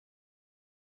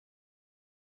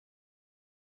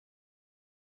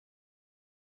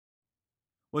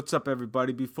What's up,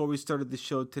 everybody? Before we started the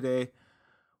show today,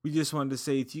 we just wanted to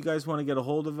say if you guys want to get a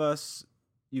hold of us,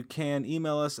 you can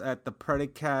email us at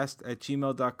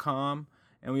thepredicast@gmail.com,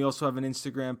 and we also have an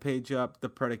Instagram page up, The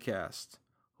Predicast.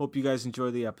 Hope you guys enjoy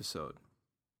the episode.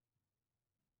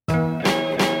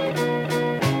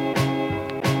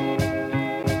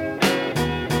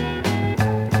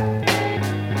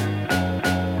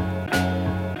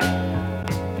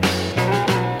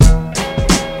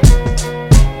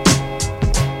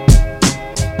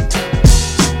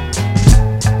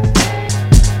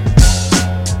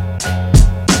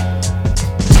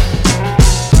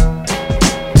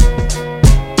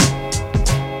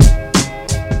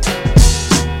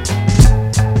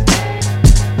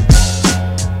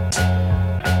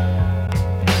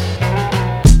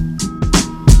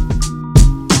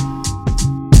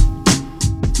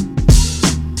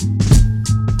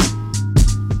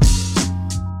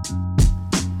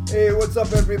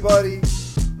 What's up, everybody?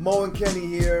 Mo and Kenny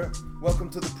here. Welcome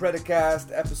to the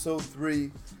Predicast, episode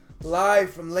 3,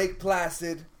 live from Lake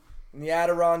Placid in the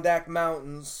Adirondack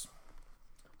Mountains.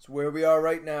 It's where we are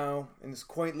right now, in this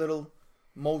quaint little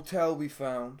motel we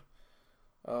found.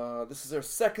 This is our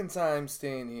second time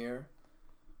staying here.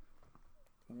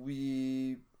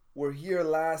 We were here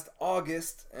last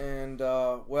August, and,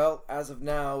 as of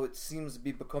now, it seems to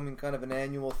be becoming kind of an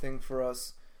annual thing for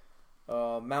us.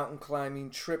 Mountain climbing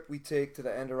trip we take to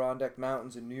the Adirondack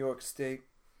Mountains in New York State.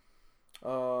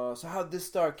 So how'd this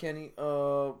start, Kenny?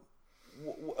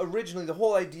 Originally, the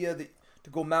whole idea to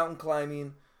go mountain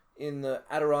climbing in the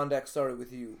Adirondack started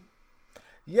with you.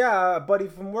 Yeah, a buddy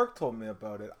from work told me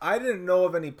about it. I didn't know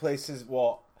of any places.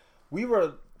 Well, we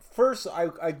were first.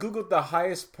 I googled the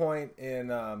highest point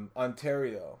in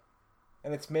Ontario,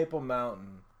 and it's Maple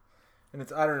Mountain, and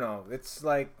it's it's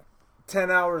like 10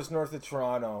 hours north of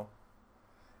Toronto.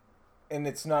 And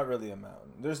it's not really a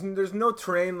mountain. There's no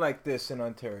terrain like this in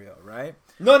Ontario, right?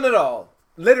 None at all.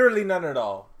 Literally none at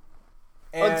all.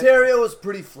 And Ontario is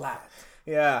pretty flat.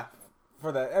 Yeah,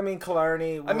 for that. I mean,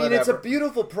 Killarney, whatever. It's a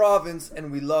beautiful province,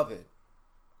 and we love it.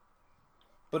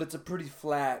 But it's a pretty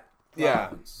flat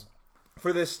province. Yeah,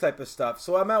 for this type of stuff.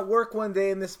 So I'm at work one day,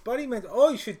 and this buddy mentioned,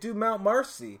 you should do Mount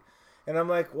Marcy. And I'm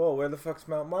like, whoa, where the fuck's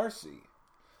Mount Marcy?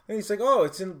 And he's like,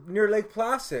 it's near Lake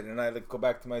Placid. And I go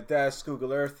back to my desk,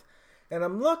 Google Earth. And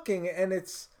I'm looking, and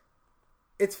it's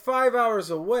 5 hours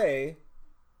away,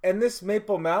 and this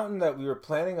Maple Mountain that we were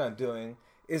planning on doing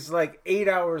is like 8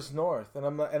 hours north.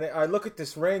 And I look at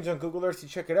this range on Google Earth to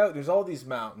check it out. There's all these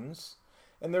mountains,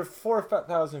 and they're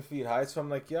 4,000 feet high. So I'm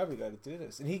like, yeah, we got to do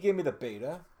this. And he gave me the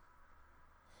beta.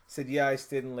 Said, yeah, I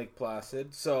stayed in Lake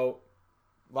Placid. So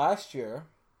last year,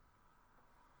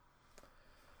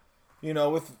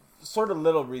 with sort of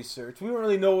little research. We didn't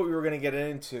really know what we were going to get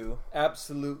into.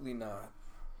 Absolutely not.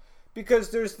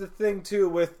 Because there's the thing, too,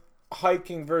 with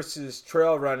hiking versus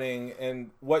trail running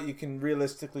and what you can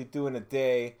realistically do in a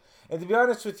day. And to be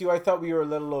honest with you, I thought we were a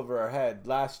little over our head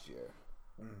last year.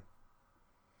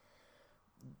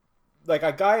 Like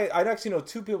I'd actually know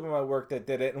 2 people in my work that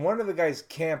did it, and one of the guys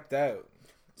camped out.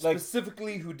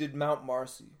 Specifically who did Mount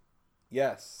Marcy.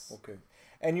 Yes. Okay.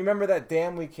 And you remember that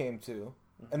dam we came to?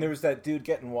 And there was that dude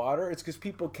getting water. It's because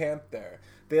people camp there.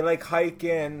 They hike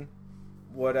in,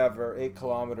 8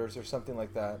 kilometers or something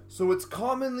like that. So it's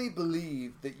commonly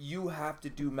believed that you have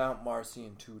to do Mount Marcy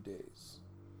in 2 days.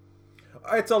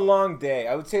 It's a long day.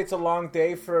 I would say it's a long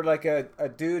day for a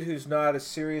dude who's not a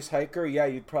serious hiker. Yeah,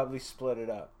 you'd probably split it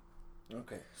up.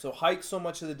 Okay. So hike so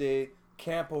much of the day,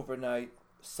 camp overnight,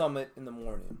 summit in the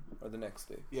morning or the next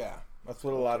day. Yeah, that's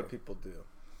what a lot of people do.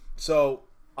 So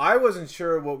I wasn't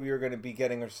sure what we were going to be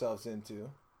getting ourselves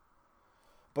into.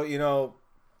 But,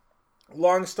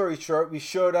 long story short, we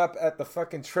showed up at the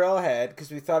fucking trailhead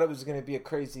because we thought it was going to be a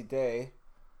crazy day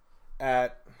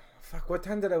at, what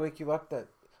time did I wake you up at?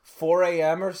 4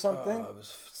 a.m. or something? It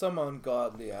was some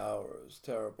ungodly hour. It was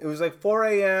terrible. It was 4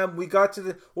 a.m. We got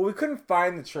to we couldn't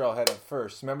find the trailhead at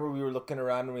first. Remember, we were looking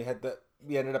around and we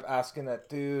ended up asking that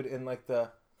dude in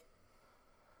the...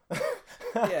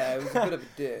 Yeah, it was a bit of a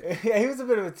dick. Yeah, he was a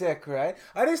bit of a dick, right?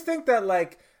 I just think that,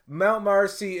 Mount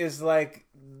Marcy is,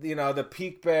 the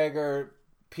peak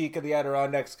of the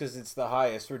Adirondacks because it's the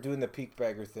highest. We're doing the peak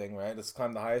bagger thing, right? Let's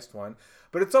climb the highest one.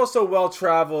 But it's also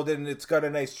well-traveled, and it's got a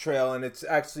nice trail, and it's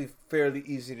actually fairly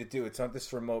easy to do. It's not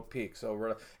this remote peak.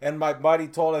 And my buddy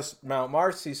told us Mount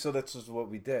Marcy, so this is what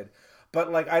we did.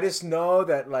 But, I just know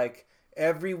that,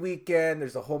 every weekend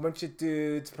there's a whole bunch of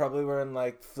dudes probably wearing,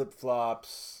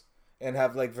 flip-flops and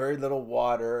have very little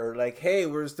water, or hey,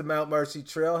 where's the Mount Marcy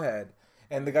trailhead?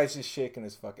 And the guy's just shaking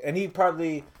his fuck. And he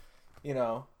probably,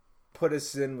 put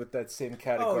us in with that same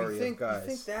category of guys. You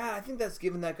think that? I think that's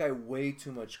giving that guy way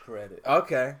too much credit.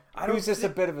 Okay. He was just a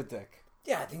bit of a dick.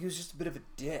 Yeah, I think he was just a bit of a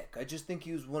dick. I just think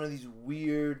he was one of these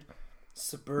weird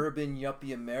suburban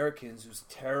yuppie Americans who's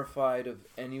terrified of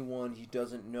anyone he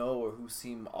doesn't know or who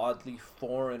seem oddly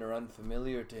foreign or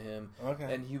unfamiliar to him.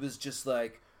 Okay. And he was just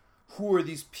like, who are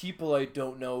these people I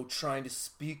don't know trying to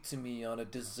speak to me on a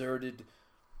deserted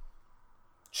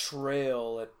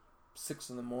trail at 6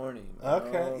 a.m?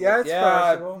 Okay. Yeah, it's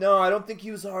possible. No, I don't think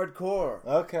he was hardcore.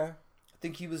 Okay. I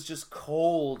think he was just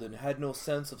cold and had no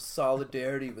sense of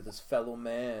solidarity with his fellow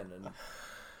man. And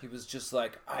he was just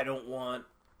like, I don't want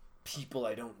people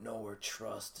I don't know or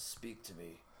trust to speak to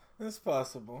me. It's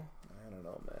possible. I don't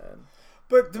know, man.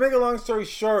 But to make a long story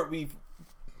short, we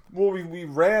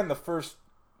ran the first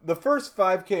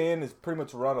 5K in is pretty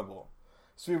much runnable.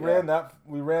 So we ran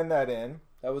that in.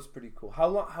 That was pretty cool. How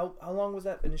long was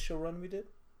that initial run we did?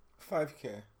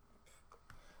 5K.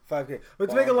 But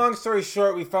to make a long story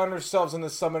short, we found ourselves on the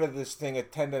summit of this thing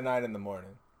at 10 to 9 in the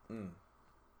morning.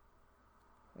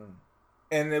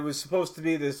 And it was supposed to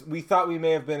be this. We thought we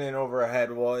may have been in over our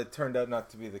head. Well, it turned out not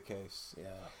to be the case. Yeah.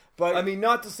 But I mean,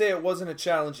 not to say it wasn't a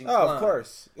challenging climb. of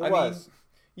course. It was.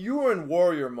 Mean, you were in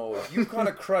warrior mode. You kind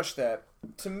of crushed that.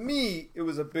 To me, it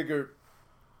was a bigger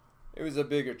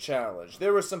challenge.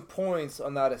 There were some points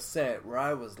on that ascent where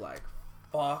I was like,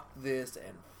 fuck this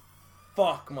and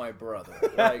fuck my brother.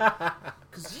 Like,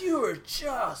 because you were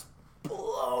just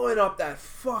blowing up that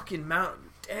fucking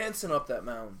mountain. Dancing up that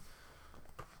mountain.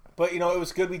 But, it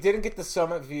was good. We didn't get the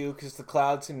summit view because the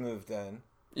clouds had moved in.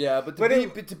 Yeah, but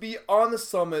to be on the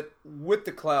summit with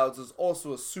the clouds is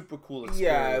also a super cool experience.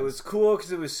 Yeah, it was cool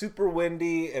because it was super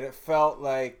windy and it felt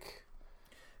like...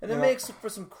 And it makes for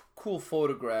some cool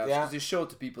photographs because you show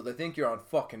it to people. They think you're on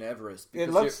fucking Everest.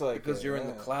 It looks like because you're in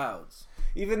the clouds.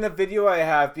 Even the video I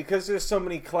have, because there's so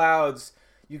many clouds,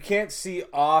 you can't see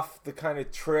off the kind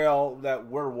of trail that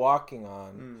we're walking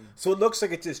on. So it looks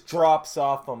like it just drops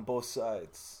off on both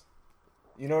sides.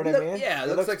 You know what I mean? Yeah,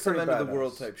 it looks like some end of the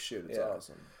world type shit. It's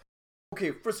awesome.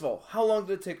 Okay, first of all, how long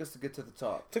did it take us to get to the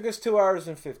top? It took us 2 hours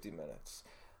and 50 minutes.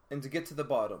 And to get to the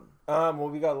bottom? Well,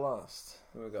 we got lost.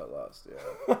 We got lost,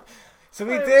 yeah. So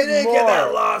we didn't get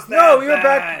that lost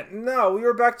we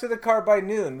were back to the car by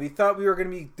noon. We thought we were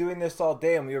going to be doing this all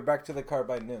day, and we were back to the car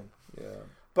by noon. Yeah.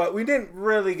 But we didn't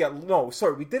really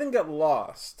we didn't get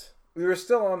lost. We were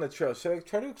still on the trail. Should I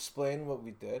try to explain what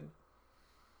we did?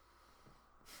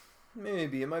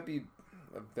 Maybe. It might be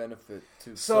a benefit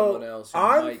to someone else who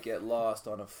might get lost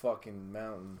on a fucking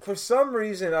mountain. For some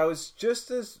reason, I was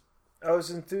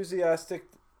enthusiastic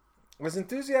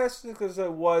as I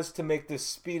was to make this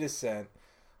speed ascent.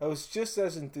 I was just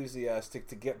as enthusiastic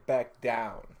to get back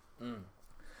down.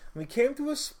 We came to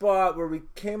a spot where we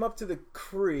came up to the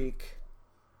creek,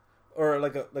 or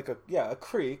a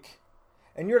creek,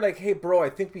 and you're like, "Hey, bro, I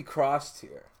think we crossed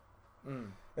here."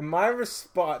 And my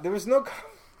response,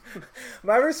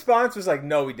 my response was like,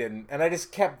 "No, we didn't," and I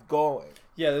just kept going.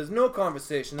 Yeah, there's no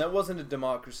conversation. That wasn't a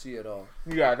democracy at all.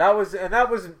 Yeah, that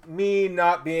was me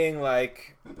not being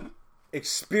like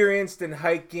experienced in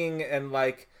hiking, and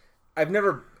like I've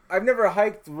never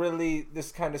hiked really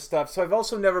this kind of stuff, so I've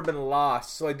also never been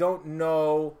lost, so I don't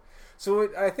know. So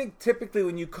I think typically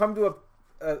when you come to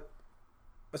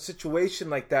a situation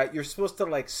like that, you're supposed to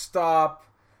like stop,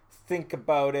 think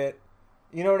about it.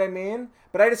 You know what I mean?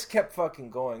 But I just kept fucking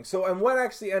going. So, and what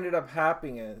actually ended up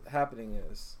happening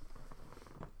is,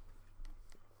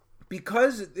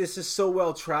 because this is so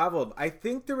well traveled, I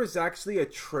think there was actually a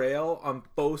trail on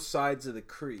both sides of the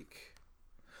creek.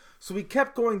 So we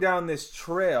kept going down this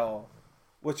trail,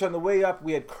 which on the way up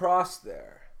we had crossed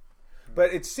there.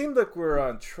 But it seemed like we were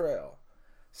on trail.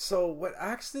 So what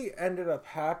actually ended up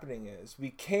happening is we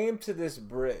came to this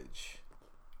bridge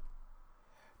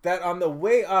that on the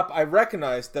way up, I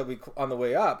recognized that on the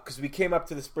way up, because we came up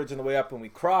to this bridge on the way up and we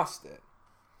crossed it.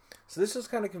 So this was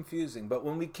kind of confusing. But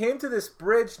when we came to this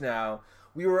bridge now,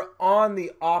 we were on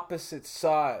the opposite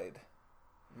side.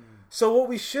 So what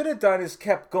we should have done is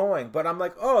kept going. But I'm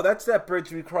like, oh, that's that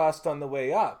bridge we crossed on the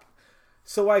way up.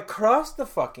 So I crossed the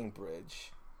fucking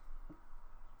bridge,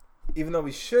 even though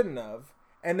we shouldn't have.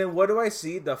 And then what do I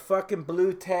see? The fucking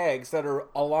blue tags that are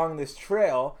along this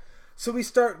trail. So we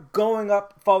start going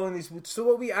up, following these. So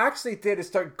what we actually did is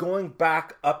start going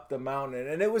back up the mountain.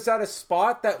 And it was at a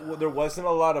spot that there wasn't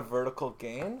a lot of vertical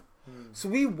gain. So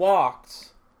we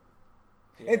walked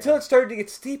until it started to get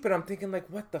steep. And I'm thinking, like,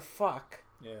 what the fuck?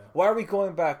 Yeah. Why are we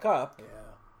going back up? Yeah.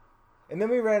 And then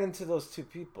we ran into those two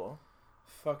people.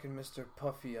 Fucking Mr.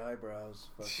 Puffy Eyebrows.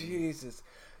 Jesus.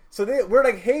 So we're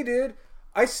like, hey, dude,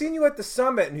 I seen you at the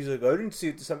summit, and he's like, I didn't see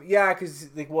you at the summit. Yeah,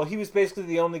 because like, well, he was basically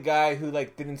the only guy who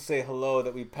like didn't say hello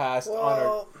that we passed on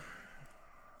our.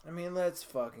 I mean, let's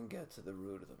fucking get to the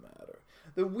root of the matter.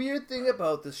 The weird thing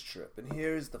about this trip, and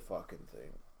here's the fucking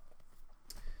thing.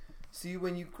 See,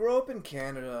 when you grow up in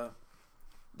Canada,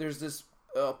 there's this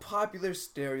popular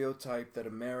stereotype that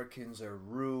Americans are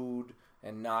rude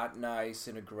and not nice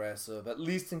and aggressive, at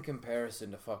least in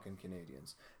comparison to fucking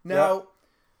Canadians. Now. Yep.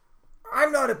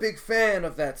 I'm not a big fan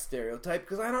of that stereotype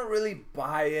because I don't really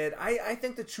buy it. I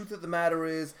think the truth of the matter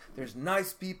is there's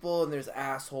nice people and there's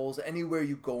assholes anywhere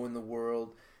you go in the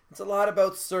world. It's a lot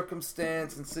about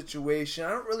circumstance and situation.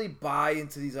 I don't really buy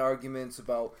into these arguments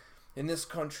about in this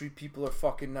country people are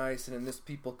fucking nice and in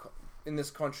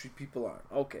this country people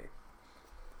aren't. Okay.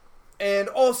 And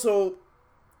also,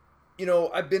 you know,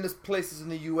 I've been to places in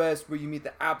the U.S. where you meet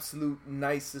the absolute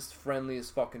nicest,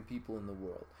 friendliest fucking people in the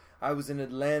world. I was in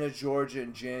Atlanta, Georgia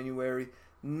in January.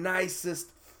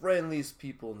 Nicest, friendliest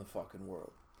people in the fucking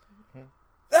world. Mm-hmm.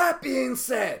 That being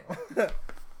said,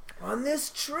 on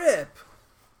this trip,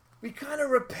 we kind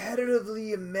of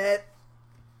repetitively met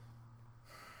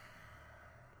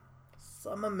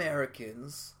some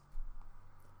Americans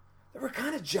that were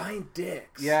kind of giant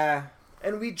dicks. Yeah.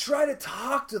 And we'd try to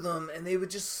talk to them, and they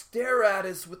would just stare at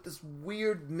us with this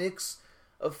weird mix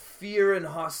of fear and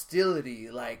hostility,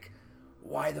 like,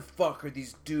 why the fuck are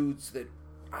these dudes that,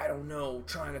 I don't know,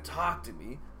 trying to talk to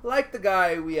me? Like the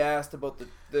guy we asked about the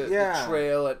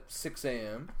trail at 6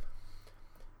 a.m.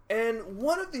 And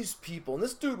one of these people, and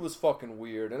this dude was fucking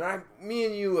weird, and me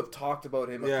and you have talked about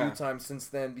him a few times since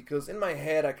then, because in my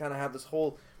head I kind of have this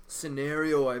whole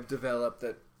scenario I've developed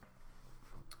that,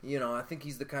 you know, I think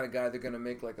he's the kind of guy they're going to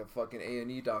make like a fucking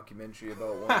A&E documentary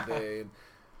about one day.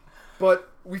 But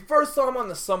we first saw him on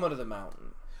the summit of the mountain.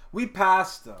 We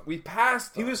passed him.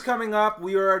 He was coming up.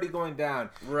 We were already going down.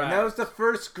 Right. And that was the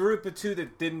first group of two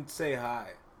that didn't say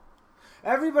hi.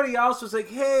 Everybody else was like,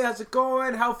 hey, how's it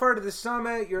going? How far to the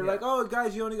summit? You're like, oh,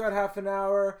 guys, you only got half an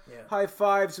hour. Yeah. High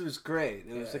fives. It was great.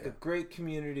 It was like a great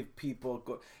community of people.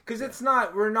 Because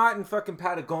we're not in fucking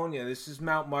Patagonia. This is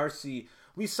Mount Marcy.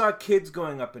 We saw kids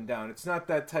going up and down. It's not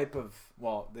that type of,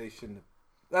 well, they shouldn't have.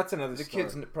 That's another story.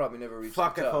 The kids probably never reached the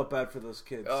top. I felt bad for those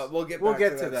kids. We'll get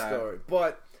to that story.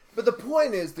 But the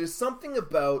point is, there's something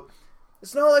about...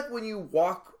 It's not like when you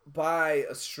walk by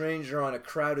a stranger on a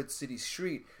crowded city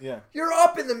street. Yeah. You're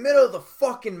up in the middle of the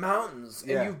fucking mountains.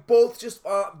 And you've both just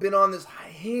been on this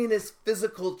heinous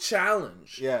physical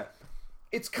challenge. Yeah.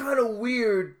 It's kind of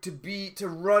weird to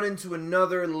run into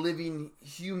another living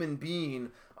human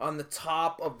being on the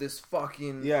top of this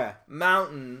fucking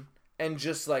mountain and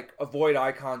just, like, avoid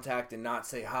eye contact and not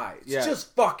say hi. It's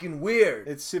just fucking weird.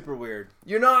 It's super weird.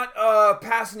 You're not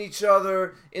passing each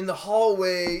other in the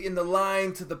hallway, in the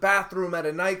line to the bathroom at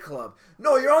a nightclub.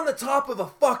 No, you're on the top of a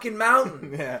fucking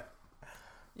mountain. Yeah.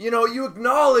 You know, you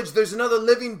acknowledge there's another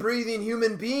living, breathing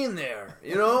human being there.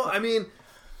 You know? I mean,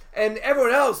 and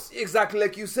everyone else, exactly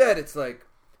like you said, it's like,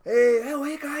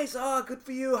 hey guys, good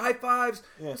for you, high fives.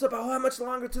 What's up? How much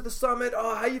longer to the summit?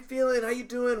 How you feeling? How you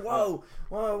doing? Whoa,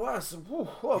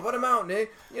 what a mountain, eh?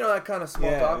 You know, that kind of small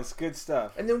talk. Yeah, it's good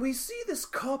stuff. And then we see this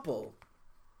couple,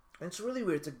 and it's really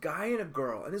weird. It's a guy and a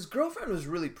girl, and his girlfriend was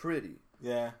really pretty.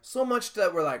 Yeah. So much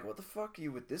that we're like, what the fuck are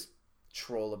you with this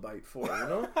trollabite for, you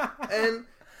know?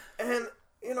 and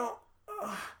you know,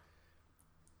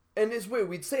 and it's weird.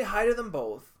 We'd say hi to them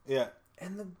both. Yeah.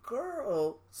 And the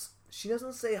girl... She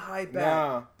doesn't say hi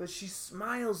back, but she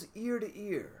smiles ear to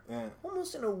ear. Yeah.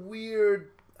 Almost in a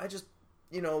weird, I just,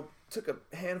 you know, took a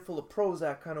handful of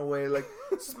Prozac kind of way. Like,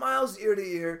 smiles ear to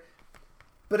ear,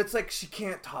 but it's like she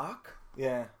can't talk.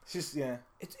 Yeah.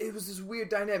 It was this weird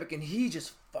dynamic, and he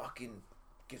just fucking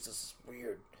gives us this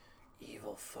weird,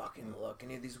 evil fucking look.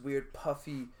 And he had these weird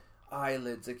puffy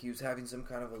eyelids, like he was having some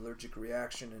kind of allergic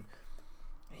reaction, and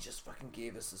he just fucking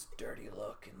gave us this dirty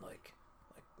look, and like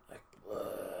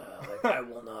I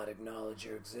will not acknowledge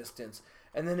your existence.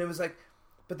 And then it was like,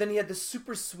 but then he had this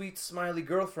super sweet smiley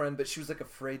girlfriend, but she was like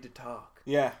afraid to talk.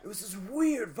 Yeah. It was this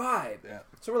weird vibe. Yeah.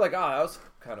 So we're like, that was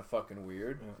kind of fucking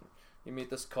weird. Yeah. You meet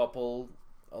this couple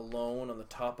alone on the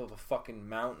top of a fucking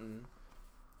mountain,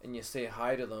 and you say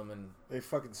hi to them, and they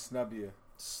fucking snub you.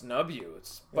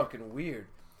 It's fucking weird.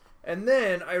 And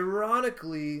then,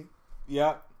 ironically,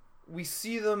 we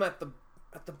see them at the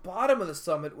bottom of the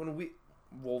summit when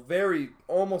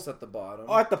almost at the bottom.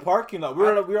 Oh, at the parking lot. We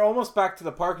were almost back to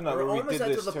the parking lot. We were almost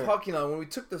at the parking lot when we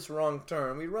took this wrong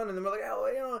turn. We run in and we're like, oh,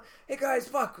 you know, hey guys,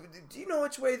 fuck, do you know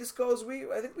which way this goes?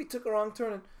 I think we took a wrong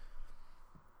turn. And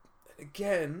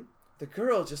again, the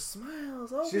girl just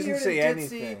smiles. Oh, she doesn't say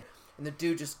anything. And the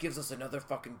dude just gives us another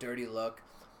fucking dirty look.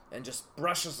 and just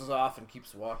brushes us off and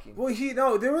keeps walking.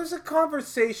 Well, there was a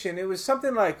conversation. It was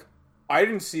something like, I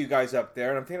didn't see you guys up there.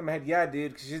 And I'm thinking in my head, yeah,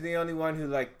 dude, because you're the only one who,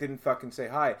 like, didn't fucking say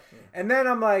hi. Yeah. And then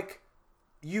I'm like,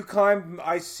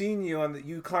 I seen you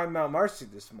you climbed Mount Marcy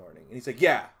this morning. And he's like,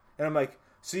 yeah. And I'm like,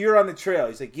 so you're on the trail?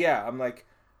 He's like, yeah. I'm like,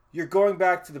 you're going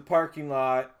back to the parking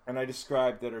lot. And I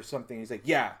described it or something. He's like,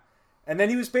 yeah. And then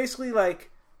he was basically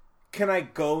like, can I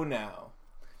go now?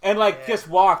 And, like, just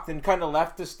walked and kind of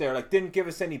left us there. Like, didn't give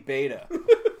us any beta.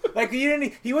 Like,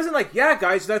 he wasn't like, yeah,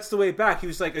 guys, that's the way back. He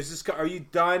was like, are you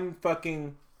done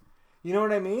fucking, you know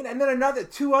what I mean? And then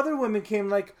two other women came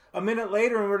like a minute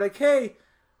later and were like, hey,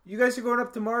 you guys are going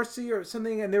up to Marcy or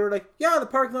something? And they were like, yeah, the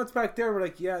parking lot's back there. We're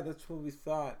like, yeah, that's what we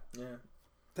thought. Yeah.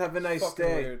 Have a nice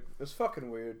day. Weird. It was fucking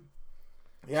weird.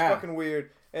 Yeah. It's fucking weird.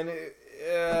 And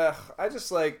I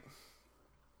just like,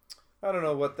 I don't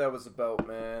know what that was about,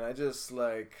 man. I just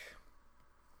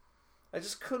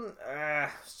couldn't,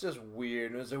 it's just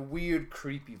weird. It was a weird,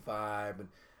 creepy vibe. And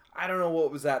I don't know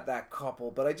what was at that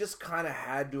couple, but I just kind of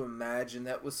had to imagine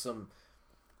that was some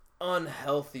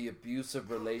unhealthy, abusive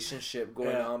relationship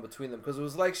going on between them. Because it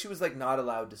was like she was like not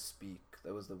allowed to speak.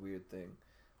 That was the weird thing.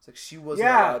 It's like she wasn't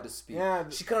allowed to speak. Yeah.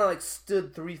 She kind of like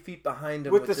stood 3 feet behind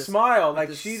him with the smile.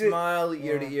 Like she smile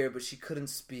ear to ear, but she couldn't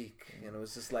speak. And it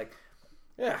was just like,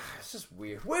 yeah, it's just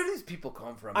weird. Where do these people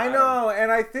come from? I know,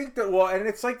 and I think that, and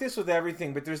it's like this with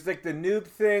everything, but there's like the noob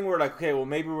thing where like, okay, well,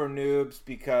 maybe we're noobs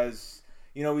because,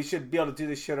 we should be able to do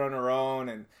this shit on our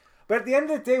own. But at the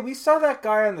end of the day, we saw that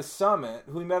guy on the summit,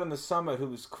 who we met on the summit, who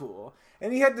was cool.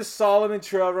 And he had the Solomon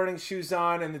trail running shoes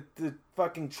on and the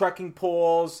fucking trekking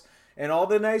poles and all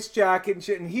the nice jacket and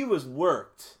shit, and he was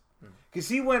worked. Because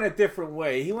he went a different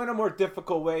way. He went a more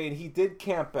difficult way, and he did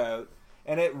camp out.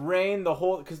 And it rained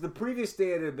because the previous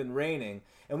day it had been raining.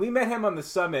 And we met him on the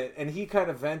summit, and he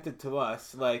kind of vented to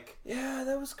us, like... Yeah,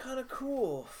 that was kind of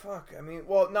cool. Fuck, I mean,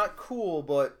 well, not cool,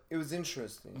 but it was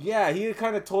interesting. Yeah, he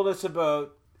kind of told us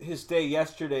about his day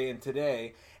yesterday and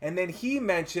today. And then he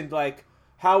mentioned, like,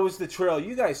 how was the trail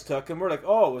you guys took? And we're like,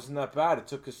 oh, it wasn't that bad. It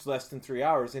took us less than 3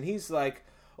 hours. And he's like,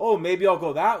 oh, maybe I'll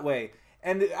go that way.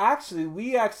 And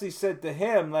we actually said to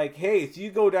him, like, hey, if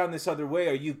you go down this other way,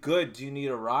 are you good? Do you need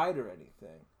a ride or anything?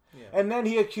 Yeah. And then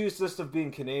he accused us of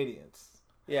being Canadians.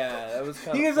 Yeah, that was kind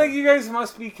of... He was like, you guys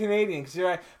must be Canadian. Cause you're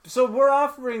right. So we're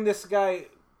offering this guy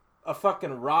a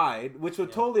fucking ride, which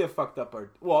would totally have fucked up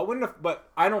our... Well, it wouldn't have... But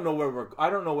I don't know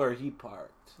where he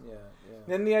parked.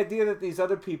 Yeah. And the idea that these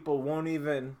other people won't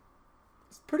even...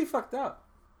 It's pretty fucked up.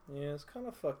 Yeah, it's kind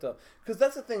of fucked up. Because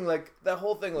that's the thing, like, that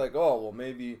whole thing, like, oh, well,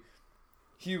 maybe...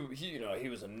 He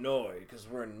was annoyed because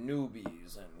we're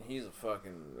newbies and he's a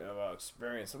fucking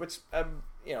experience. Which,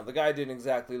 the guy didn't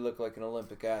exactly look like an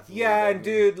Olympic athlete. Yeah, and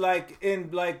dude,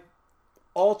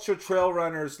 ultra trail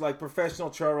runners, like professional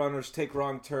trail runners, take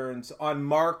wrong turns on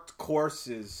marked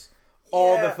courses.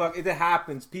 It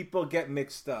happens. People get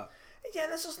mixed up. Yeah,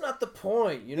 that's just not the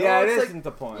point. Yeah, it isn't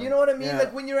the point. You know what I mean? Yeah.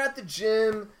 Like when you're at the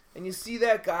gym. And you see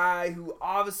that guy who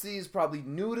obviously is probably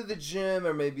new to the gym,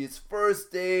 or maybe it's first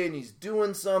day and he's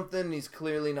doing something and he's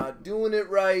clearly not doing it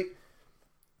right.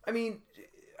 I mean,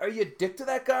 are you a dick to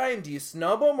that guy and do you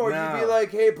snub him? Or do you be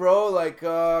like, hey bro, like,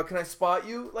 can I spot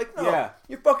you? Like, no. Yeah.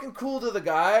 You're fucking cool to the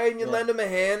guy and you lend him a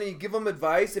hand and you give him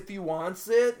advice if he wants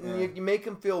it and you make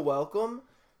him feel welcome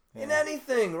in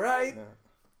anything, right? Yeah.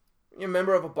 You're a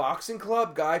member of a boxing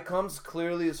club, guy comes,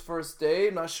 clearly his first day,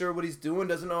 not sure what he's doing,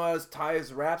 doesn't know how to tie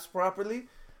his wraps properly.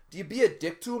 Do you be a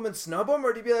dick to him and snub him,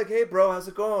 or do you be like, hey bro, how's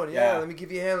it going? Yeah, let me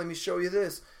give you a hand, let me show you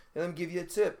this, and let me give you a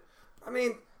tip. I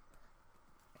mean,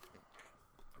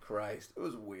 Christ, it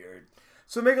was weird.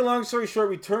 So make a long story short,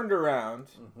 we turned around,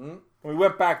 we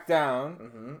went back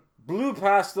down, blew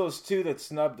past those two that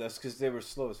snubbed us because they were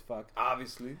slow as fuck.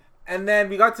 Obviously. And then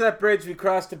we got to that bridge, we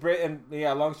crossed the bridge, and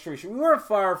long story short, we weren't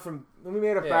far from, we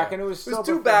made it back, and it was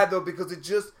too bad though, because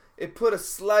it put a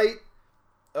slight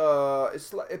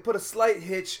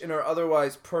hitch in our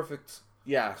otherwise perfect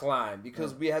climb,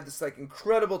 because we had this like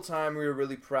incredible time we were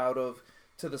really proud of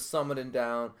to the summit and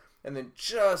down, and then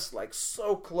just like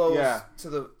so close to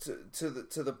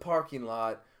the parking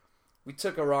lot, we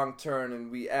took a wrong turn and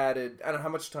we added, I don't know, how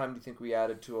much time do you think we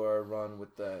added to our run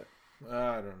with that?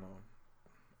 I don't know.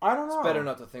 It's better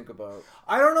not to think about.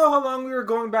 I don't know how long we were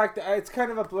going back to. It's kind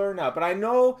of a blur now. But I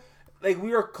know, like, we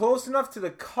were close enough to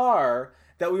the car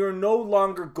that we were no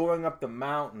longer going up the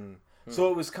mountain.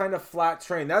 So it was kind of flat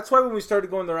terrain. That's why when we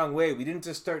started going the wrong way, we didn't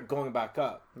just start going back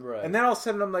up. Right. And then all of a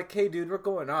sudden I'm like, hey, dude, we're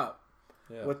going up.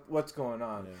 Yeah. What's going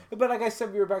on? Yeah. But like I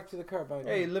said, we were back to the car by now.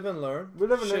 Hey, live and learn. We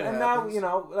live and learn. And now,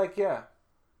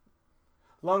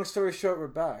 long story short, we're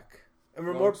back. And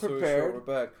we're more prepared. We're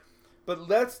back. But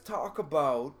let's talk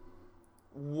about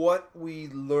what we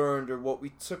learned or what we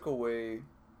took away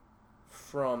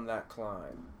from that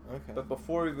climb. Okay. But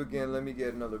before we begin, let me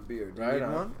get another beer. Do you Right need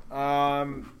on.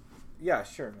 one? Yeah,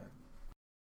 sure, man.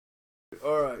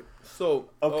 All right. So,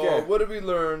 Okay. what did we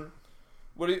learn?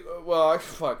 I know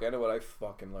what I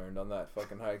fucking learned on that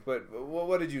fucking hike. But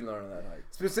what did you learn on that hike?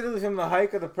 Specifically from the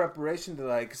hike or the preparation to the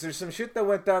hike? Because there's some shit that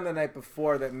went down the night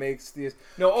before that makes these...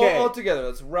 No, Okay. all together.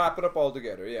 Let's wrap it up all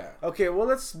together. Yeah. Okay, well,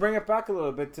 let's bring it back a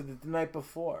little bit to the night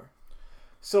before.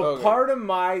 So Okay. part of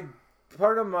my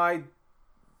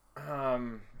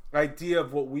idea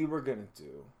of what we were gonna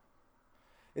do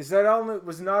is that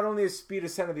was not only a speed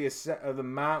ascent of the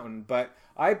mountain, but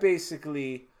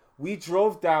we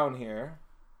drove down here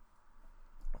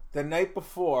the night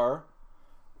before,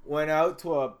 went out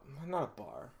to not a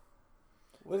bar.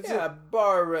 What is it? Yeah,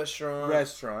 bar,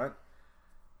 restaurant.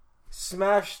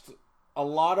 Smashed a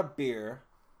lot of beer.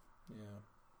 Yeah.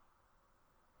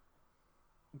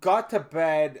 Got to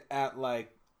bed at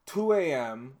like 2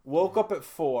 a.m. Woke up at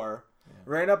 4. Yeah.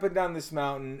 Ran up and down this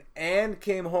mountain and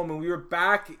came home, and we were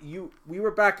back. We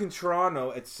were back in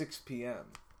Toronto at 6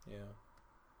 p.m. Yeah.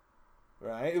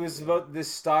 Right. It was about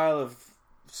this style of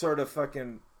sort of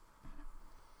fucking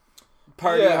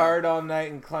party hard all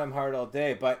night and climb hard all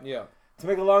day. But yeah. To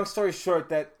make a long story short,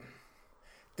 that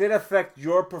did affect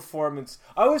your performance.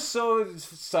 I was so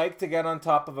psyched to get on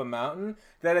top of a mountain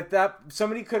that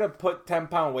somebody could have put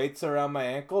 10-pound weights around my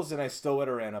ankles and I still would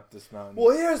have ran up this mountain.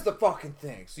 Well, here's the fucking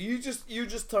thing. So you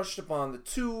just touched upon the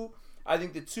two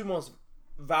most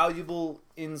valuable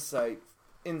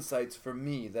insights for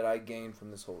me that I gained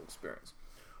from this whole experience.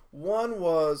 One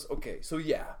was,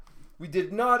 we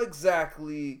did not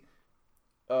exactly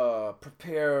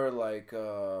prepare like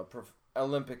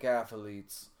Olympic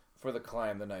athletes for the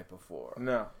climb the night before.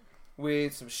 No. We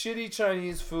ate some shitty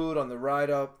Chinese food on the ride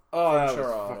up from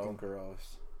Toronto. Was fucking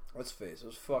gross. Let's face it,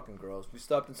 was fucking gross. We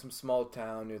stopped in some small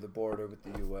town near the border with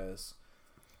the U.S.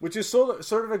 Which is sort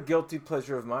of a guilty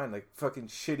pleasure of mine, like fucking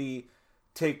shitty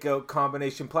takeout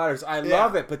combination platters. I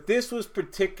love it, but this was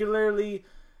particularly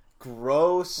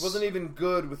gross. It wasn't even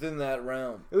good within that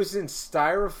realm. It was in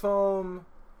styrofoam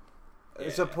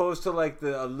as opposed to like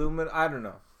the aluminum. I don't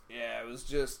know. Yeah, it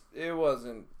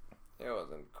wasn't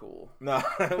cool. No,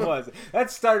 it wasn't. That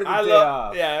started the day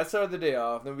off. Yeah, that started the day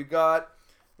off. Then we got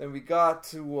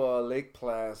to Lake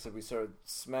Placid. We started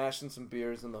smashing some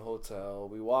beers in the hotel.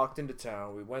 We walked into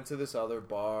town. We went to this other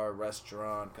bar,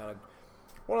 restaurant, kind of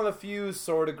one of the few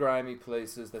sort of grimy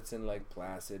places that's in Lake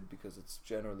Placid because it's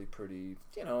generally pretty,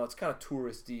 it's kind of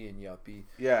touristy and yuppie.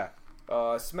 Yeah.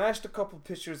 Smashed a couple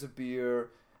pitchers of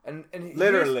beer. And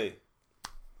literally.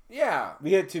 Yeah.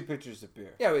 We had 2 pitchers of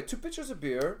beer. Yeah, we had 2 pitchers of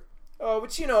beer.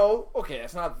 Which,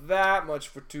 it's not that much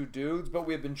for 2 dudes, but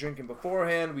we had been drinking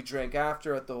beforehand. We drank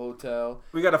after at the hotel.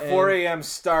 We got a 4 a.m.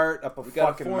 start up a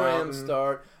fucking mountain. We got a 4 a.m.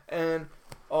 start. And,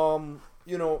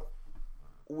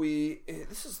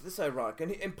 this is ironic.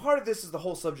 And part of this is the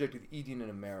whole subject of eating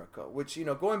in America, which,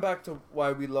 going back to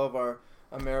why we love our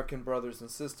American brothers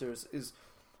and sisters is,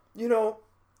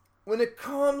 when it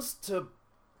comes to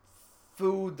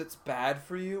food that's bad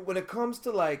for you, when it comes to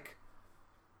like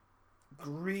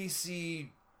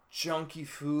greasy, junky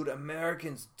food,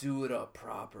 Americans do it up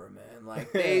proper, man.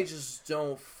 Like they just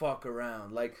don't fuck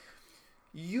around. Like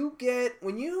you get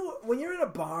when you're in a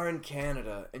bar in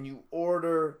Canada and you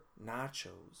order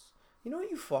nachos, you know what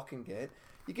you fucking get?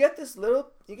 You get this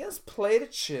plate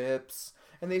of chips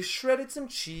and they've shredded some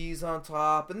cheese on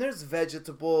top and there's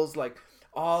vegetables like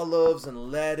olives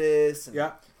and lettuce and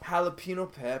jalapeno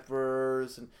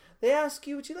peppers, and they ask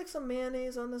you, would you like some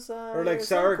mayonnaise on the side, or like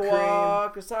sour cream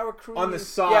or sour cream on the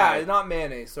side? Yeah, not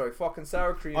mayonnaise, sorry, fucking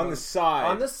sour cream on the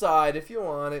side if you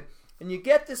want it. And you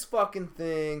get this fucking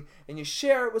thing and you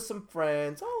share it with some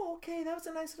friends. Oh, okay, that was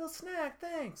a nice little snack,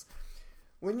 thanks.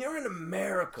 When you're in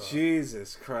America,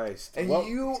 Jesus Christ, and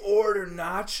you order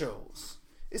nachos,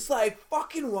 it's like,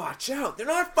 fucking watch out. They're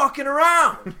not fucking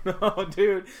around. No,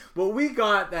 dude. What we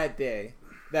got that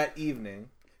evening,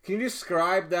 can you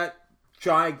describe that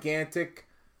gigantic...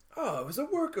 Oh, it was a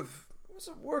work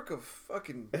of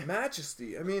fucking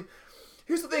majesty. I mean,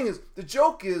 here's the thing is, the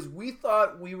joke is, we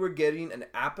thought we were getting an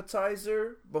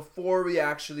appetizer before we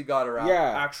actually got our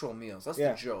actual meals. That's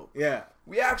the joke. Yeah.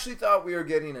 We actually thought we were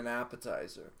getting an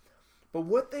appetizer. But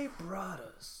what they brought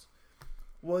us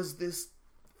was this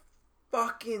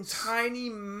fucking tiny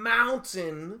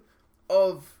mountain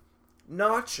of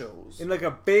nachos in like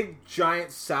a big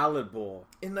giant salad bowl.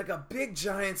 And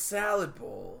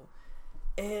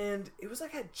it was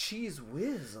like had cheese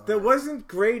whiz on There it. wasn't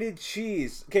grated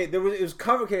cheese. Okay, it was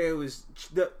covered. Okay,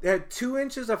 it had 2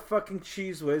 inches of fucking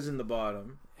cheese whiz in the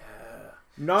bottom. Yeah.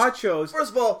 Nachos.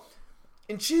 First of all,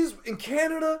 in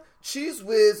Canada, Cheese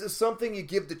Whiz is something you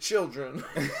give to children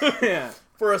Yeah.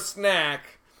 for a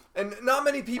snack. And not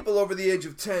many people over the age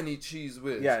of 10 eat Cheese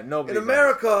Whiz. Yeah, nobody in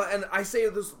America, and I say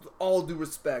this with all due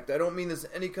respect, I don't mean this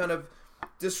in any kind of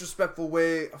disrespectful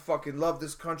way. I fucking love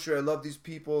this country. I love these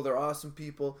people. They're awesome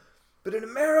people. But in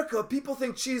America, people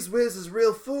think Cheese Whiz is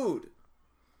real food.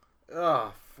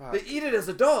 Oh, fuck. They eat it as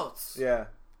adults. Yeah.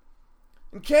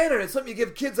 In Canada, it's something you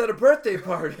give kids at a birthday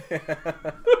party.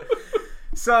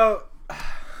 So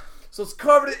it's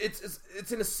covered.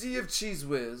 It's in a sea of Cheese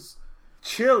Whiz.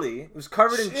 Chili. It was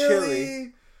covered in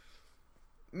chili.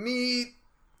 Meat,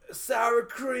 sour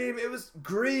cream. It was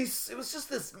grease. It was just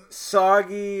this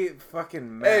soggy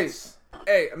fucking mess.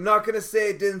 Hey, I'm not going to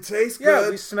say it didn't taste good. Yeah,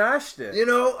 we smashed it. You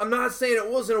know, I'm not saying it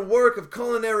wasn't a work of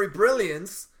culinary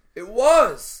brilliance. It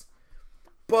was.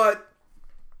 But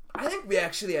I think we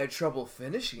actually had trouble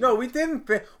finishing. No, we didn't.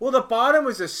 Well, the bottom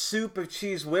was a soup of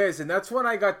Cheese Whiz, and that's when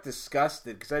I got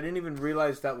disgusted because I didn't even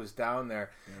realize that was down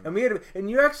there. And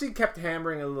and you actually kept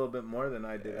hammering a little bit more than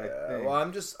I did. I think. Well,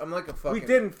 I'm like a fucking. We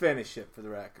didn't finish it, for the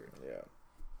record. Yeah.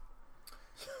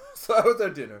 So that was our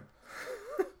dinner.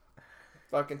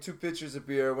 Fucking 2 pitchers of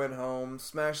beer, went home,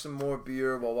 smashed some more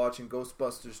beer while watching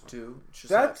Ghostbusters 2.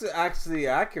 That's actually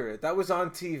accurate. That was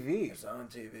on TV. It was on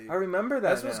TV. I remember that.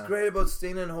 That's what's great about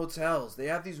staying in hotels. They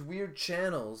have these weird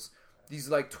channels, these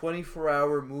like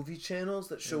 24-hour movie channels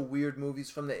that show weird movies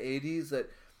from the 80s that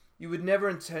you would never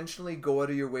intentionally go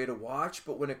out of your way to watch,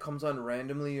 but when it comes on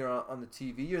randomly or on the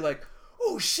TV, you're like,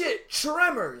 oh shit,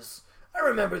 Tremors! I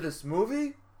remember this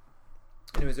movie.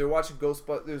 Anyways, they were watching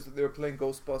Ghostbusters. They were playing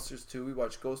Ghostbusters 2. We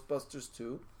watched Ghostbusters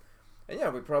 2. And yeah,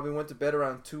 we probably went to bed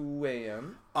around 2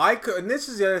 a.m. And this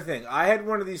is the other thing. I had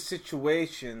one of these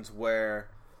situations where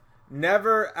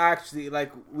never actually,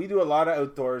 like, we do a lot of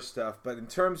outdoor stuff, but in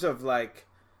terms of, like,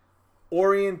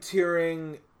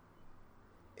 orienteering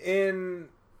in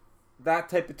that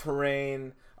type of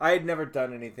terrain, I had never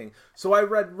done anything. So I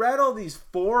read all these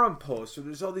forum posts where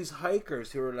there's all these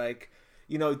hikers who are like,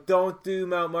 you know, don't do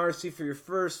Mount Marcy for your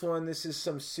first one. This is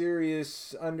some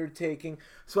serious undertaking.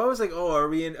 So I was like, oh, are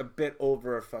we in a bit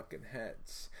over our fucking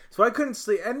heads? So I couldn't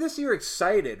sleep. And you're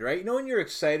excited, right? You know when you're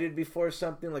excited before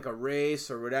something like a race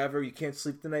or whatever, you can't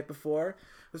sleep the night before?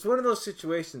 It was one of those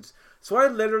situations. So I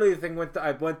literally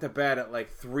I went to bed at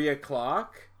like 3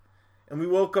 o'clock and we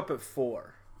woke up at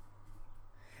 4.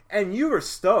 And you were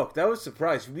stoked. I was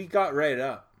surprised. We got right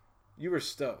up. You were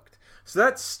stoked. So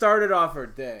that started off our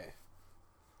day.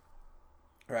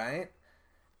 Right?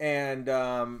 And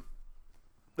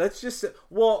let's just say,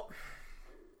 well,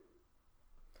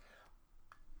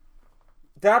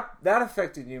 that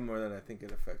affected you more than I think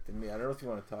it affected me. I don't know if you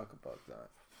want to talk about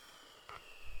that.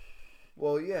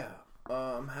 Well, yeah.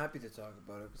 I'm happy to talk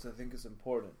about it because I think it's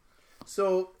important.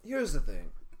 So, here's the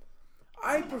thing.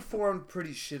 I performed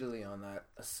pretty shittily on that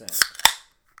ascent.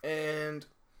 And,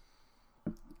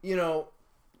 you know,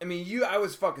 I mean, I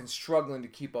was fucking struggling to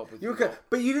keep up with you.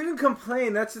 But you didn't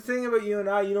complain. That's the thing about you and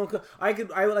I. You don't. I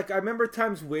remember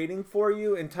times waiting for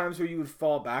you and times where you would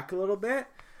fall back a little bit,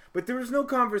 but there was no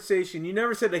conversation. You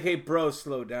never said like, "Hey, bro,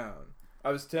 slow down."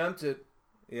 I was tempted.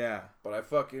 Yeah. But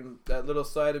that little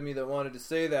side of me that wanted to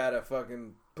say that, I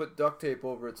fucking put duct tape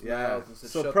over its mouth and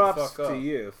said, "Shut the fuck up." So props to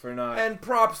you for not. And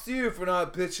props to you for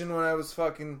not bitching when I was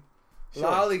fucking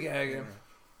lollygagging. Yeah.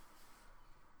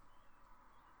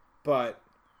 But.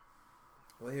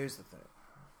 Well, here's the thing.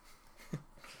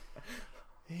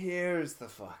 Here's the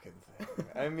fucking thing.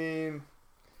 I mean,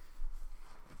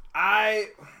 I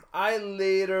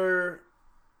later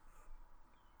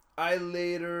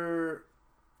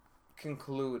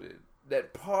concluded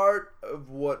that part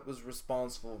of what was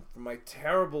responsible for my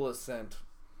terrible ascent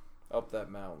up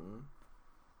that mountain,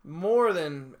 more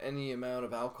than any amount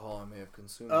of alcohol I may have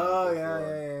consumed. Oh,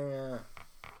 yeah.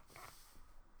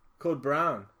 Code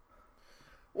Brown.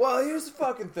 Well, here's the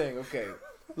fucking thing, okay.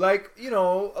 Like, you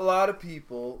know, a lot of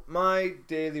people, my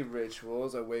daily ritual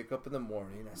is I wake up in the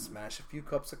morning, I smash a few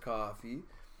cups of coffee,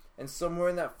 and somewhere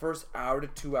in that first hour to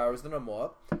 2 hours that I'm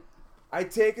up, I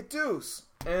take a deuce.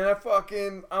 And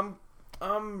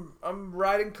I'm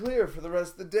riding clear for the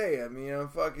rest of the day. I mean, I'm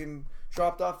fucking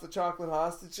dropped off the chocolate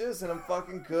hostages, and I'm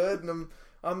fucking good, and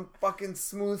I'm fucking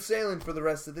smooth sailing for the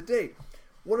rest of the day.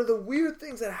 One of the weird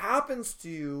things that happens to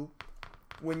you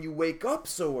when you wake up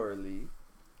so early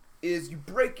is you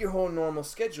break your whole normal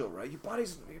schedule, right? Your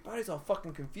body's all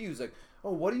fucking confused. Like,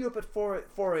 oh, what are you up at 4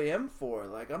 a.m. for?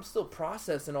 Like, I'm still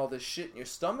processing all this shit in your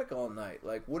stomach all night.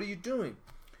 Like, what are you doing?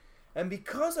 And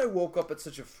because I woke up at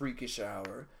such a freakish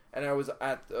hour, and I was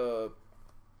at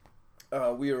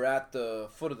we were at the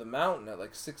foot of the mountain at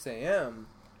like 6 a.m.,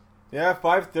 Yeah,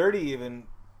 5:30 even,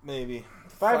 maybe.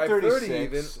 5:36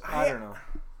 even. I don't know.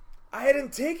 I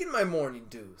hadn't taken my morning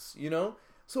dose, you know?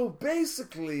 So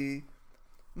basically,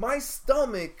 my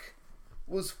stomach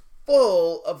was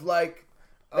full of like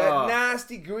that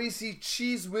nasty, greasy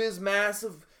cheese whiz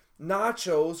massive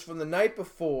nachos from the night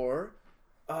before.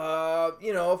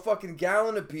 A fucking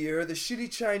gallon of beer, the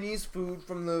shitty Chinese food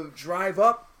from the drive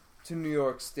up to New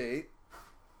York State,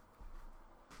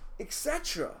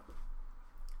 etc.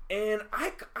 And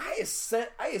I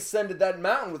ascended that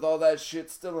mountain with all that shit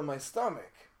still in my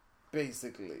stomach,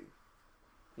 basically.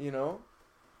 You know?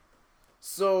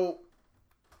 So,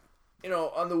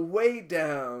 on the way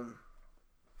down,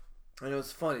 and it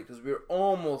was funny because we were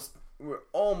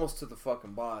almost to the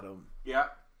fucking bottom. Yeah.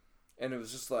 And it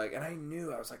was just like, and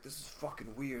I was like, this is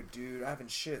fucking weird, dude. I haven't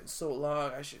shit in so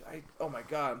long. Oh my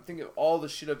God, I'm thinking of all the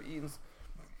shit I've eaten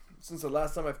since the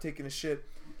last time I've taken a shit.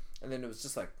 And then it was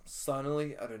just like,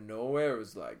 suddenly, out of nowhere, it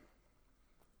was like,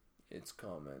 it's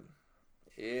coming.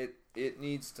 It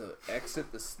needs to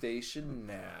exit the station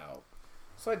now.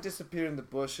 So I disappeared in the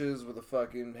bushes with a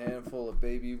fucking handful of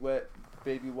baby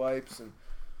wipes and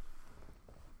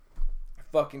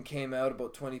fucking came out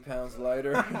about 20 pounds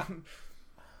lighter.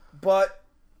 But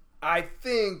I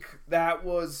think that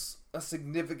was a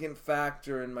significant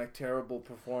factor in my terrible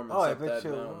performance up that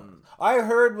mountain. I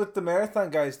heard with the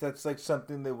marathon guys that's like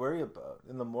something they worry about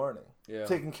in the morning. Yeah.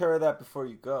 Taking care of that before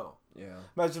you go. Yeah.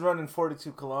 Imagine running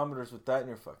 42 kilometers with that in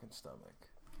your fucking stomach.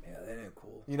 Yeah, that ain't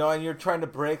cool. And you're trying to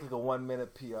break like a 1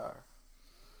 minute PR.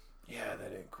 Yeah,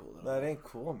 that ain't cool at all. That ain't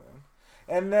cool, man.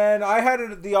 And then I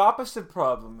had the opposite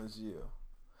problem as you.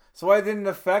 So why didn't it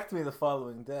affect me the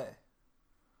following day?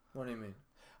 What do you mean?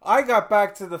 I got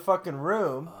back to the fucking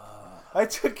room. I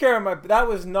took care of that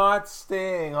was not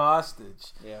staying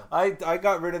hostage. Yeah. I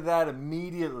got rid of that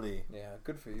immediately. Yeah,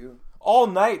 good for you. All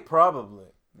night, probably.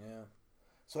 Yeah.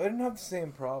 So I didn't have the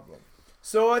same problem.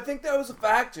 So I think that was a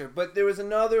factor, but there was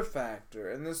another factor,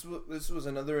 and this was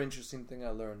another interesting thing I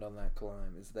learned on that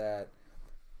climb, is that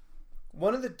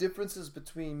one of the differences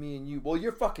between me and you, well,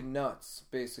 you're fucking nuts,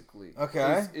 basically.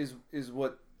 Okay. Is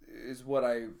what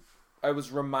I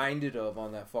was reminded of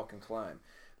on that fucking climb.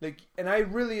 Like, and I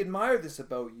really admire this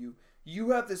about you.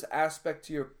 You have this aspect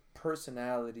to your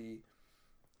personality.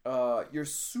 You're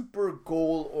super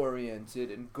goal-oriented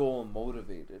and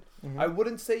goal-motivated. Mm-hmm. I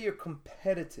wouldn't say you're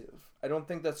competitive. I don't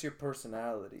think that's your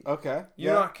personality. Okay.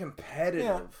 You're not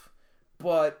competitive.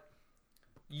 But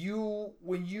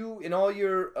when you, in all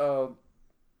your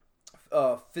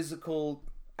physical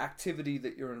activity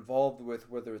that you're involved with,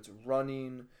 whether it's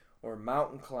running or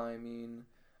mountain climbing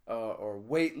or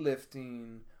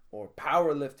weightlifting or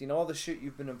powerlifting, all the shit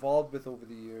you've been involved with over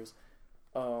the years,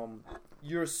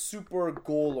 you're super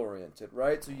goal oriented,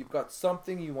 right? So you've got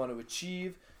something you want to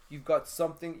achieve, you've got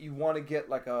something you want to get,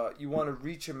 you want to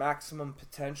reach your maximum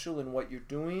potential in what you're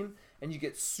doing, and you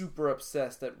get super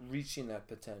obsessed at reaching that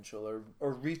potential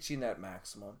or reaching that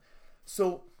maximum.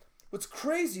 So what's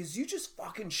crazy is you just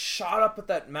fucking shot up at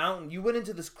that mountain. You went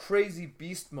into this crazy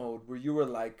beast mode where you were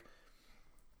like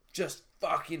just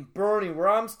fucking burning, where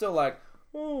I'm still like,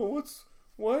 what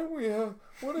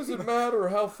does it matter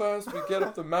how fast we get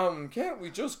up the mountain? Can't we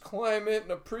just climb it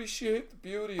and appreciate the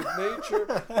beauty of nature?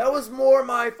 That was more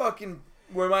my fucking,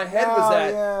 where my head was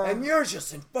at. Yeah. And you're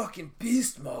just in fucking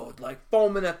beast mode, like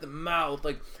foaming at the mouth,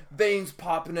 like veins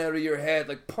popping out of your head,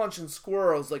 like punching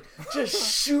squirrels, like just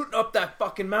shooting up that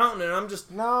fucking mountain. And I'm just...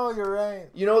 No, you're right.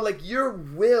 Like your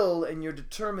will and your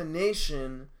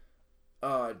determination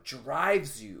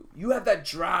drives you. You have that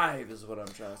drive, is what I'm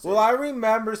trying to say. Well, I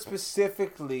remember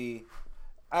specifically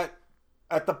at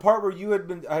the part where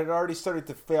I had already started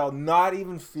to fail, not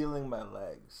even feeling my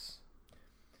legs.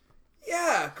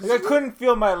 Yeah, I couldn't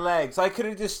feel my legs. I could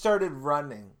have just started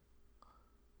running.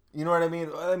 You know what I mean?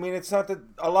 I mean, it's not that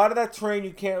a lot of that terrain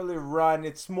you can't really run.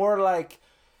 It's more like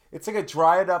it's like a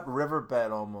dried up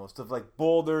riverbed almost, of like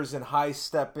boulders and high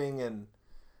stepping and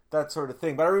that sort of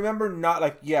thing. But I remember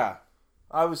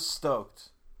I was stoked.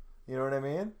 You know what I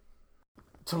mean?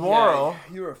 Tomorrow...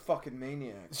 Yeah, you're a fucking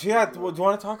maniac. So yeah, do you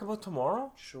want to talk about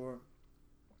tomorrow? Sure.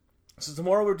 So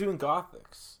tomorrow we're doing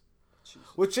Gothics. Jesus.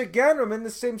 Which again, I'm in the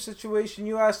same situation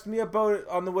you asked me about it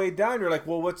on the way down. You're like,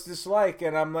 well, what's this like?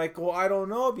 And I'm like, well, I don't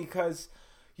know, because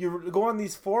you go on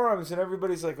these forums and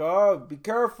everybody's like, oh, be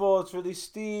careful, it's really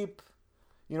steep.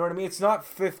 You know what I mean? It's not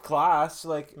fifth class,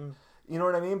 like... You know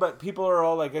what I mean? But people are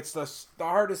all like, it's the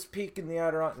hardest peak in the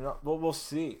Adirondack. Well, we'll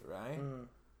see, right?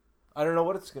 I don't know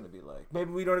what it's going to be like.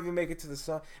 Maybe we don't even make it to the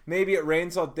sun. Maybe it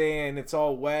rains all day and it's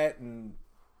all wet, and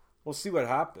we'll see what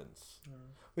happens.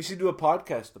 We should do a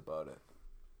podcast about it.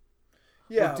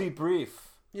 Yeah. We'll debrief.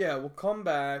 Yeah, we'll come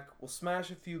back. We'll smash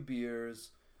a few beers,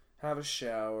 have a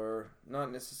shower.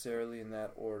 Not necessarily in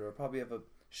that order. Probably have a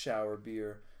shower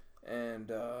beer, and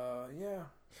yeah.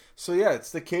 So yeah,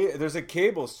 it's there's a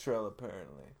cables trail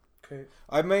apparently. Okay.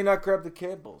 I may not grab the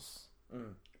cables.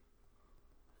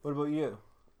 What about you?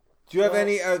 Do you have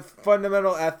any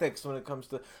fundamental ethics when it comes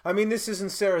to... I mean, this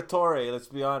isn't Saratory, let's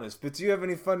be honest. But do you have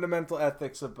any fundamental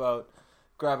ethics about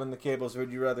grabbing the cables, or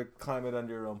would you rather climb it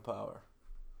under your own power?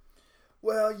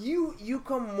 Well, you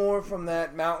come more from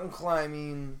that mountain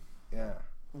climbing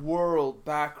world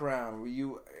background where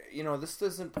you know, this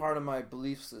isn't part of my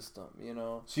belief system, you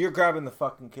know. So you're grabbing the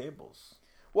fucking cables.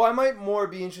 Well, I might more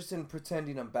be interested in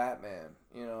pretending I'm Batman,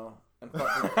 you know. And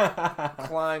fucking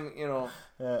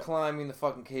climbing the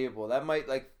fucking cable. That might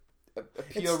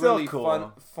appear really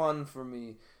cool. fun for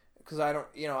me, because I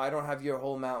don't have your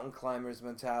whole mountain climbers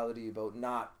mentality about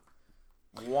not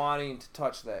wanting to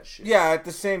touch that shit. Yeah, at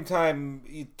the same time,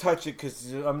 you touch it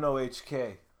because I'm no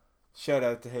HK. Shout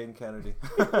out to Hayden Kennedy.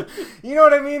 You know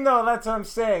what I mean, though? That's what I'm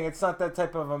saying. It's not that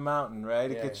type of a mountain, right?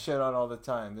 It gets shit on all the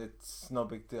time. It's no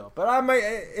big deal. But I might,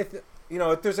 if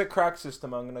there's a crack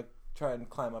system, I'm gonna try and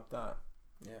climb up that.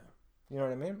 Yeah. You know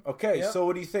what I mean? Okay, so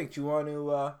what do you think? Do you want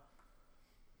to,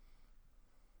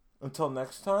 until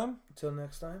next time? Until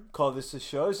next time? Call this a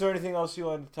show? Is there anything else you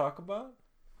wanted to talk about?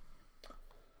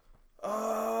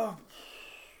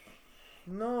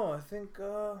 No, I think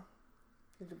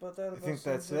about that. I think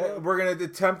that's it. We're going to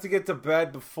attempt to get to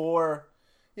bed before...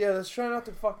 Yeah, let's try not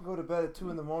to fucking go to bed at 2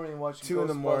 in the morning and watch 2 in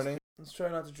the morning. Let's try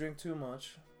not to drink too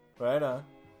much. Right on.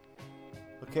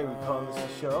 Okay, we calling this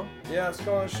a show? Yeah, let's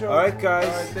call it a show. All right, guys.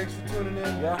 All right, thanks for tuning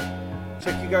in. Yeah.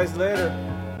 Check you guys later.